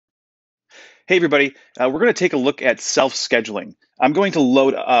Hey everybody, we're going to take a look at self-scheduling. I'm going to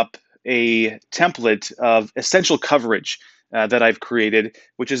load up a template of essential coverage that I've created,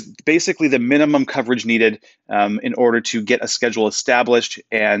 which is basically the minimum coverage needed in order to get a schedule established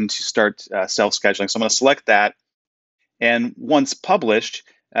and to start self-scheduling. So I'm going to select that, and once published,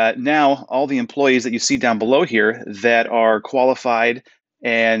 now all the employees that you see down below here that are qualified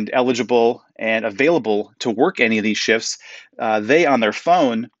and eligible and available to work any of these shifts, they on their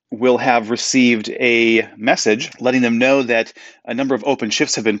phone will have received a message letting them know that a number of open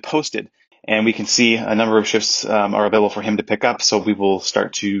shifts have been posted. And we can see a number of shifts are available for him to pick up. So we will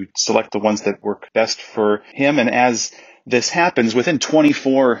start to select the ones that work best for him. And as this happens, within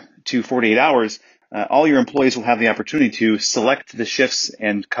 24 to 48 hours, all your employees will have the opportunity to select the shifts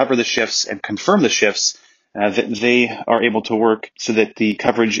and cover the shifts and confirm the shifts that they are able to work so that the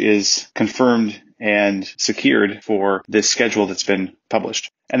coverage is confirmed and secured for this schedule that's been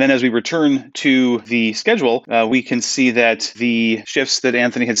published. And then as we return to the schedule, we can see that the shifts that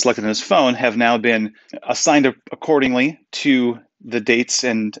Anthony had selected on his phone have now been assigned accordingly to the dates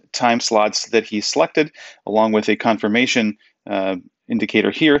and time slots that he selected, along with a confirmation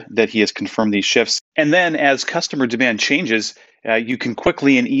indicator here that he has confirmed these shifts. And then as customer demand changes, you can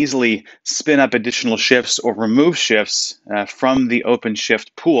quickly and easily spin up additional shifts or remove shifts from the open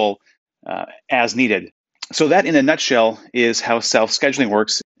shift pool as needed. So that in a nutshell is how self-scheduling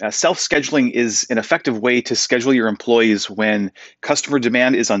works. Self-scheduling is an effective way to schedule your employees when customer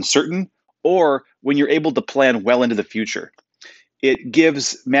demand is uncertain or when you're able to plan well into the future. It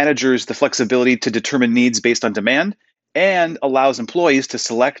gives managers the flexibility to determine needs based on demand and allows employees to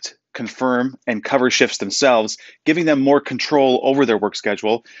select, confirm, and cover shifts themselves, giving them more control over their work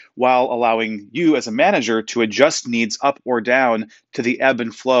schedule while allowing you as a manager to adjust needs up or down to the ebb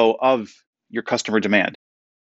and flow of your customer demand.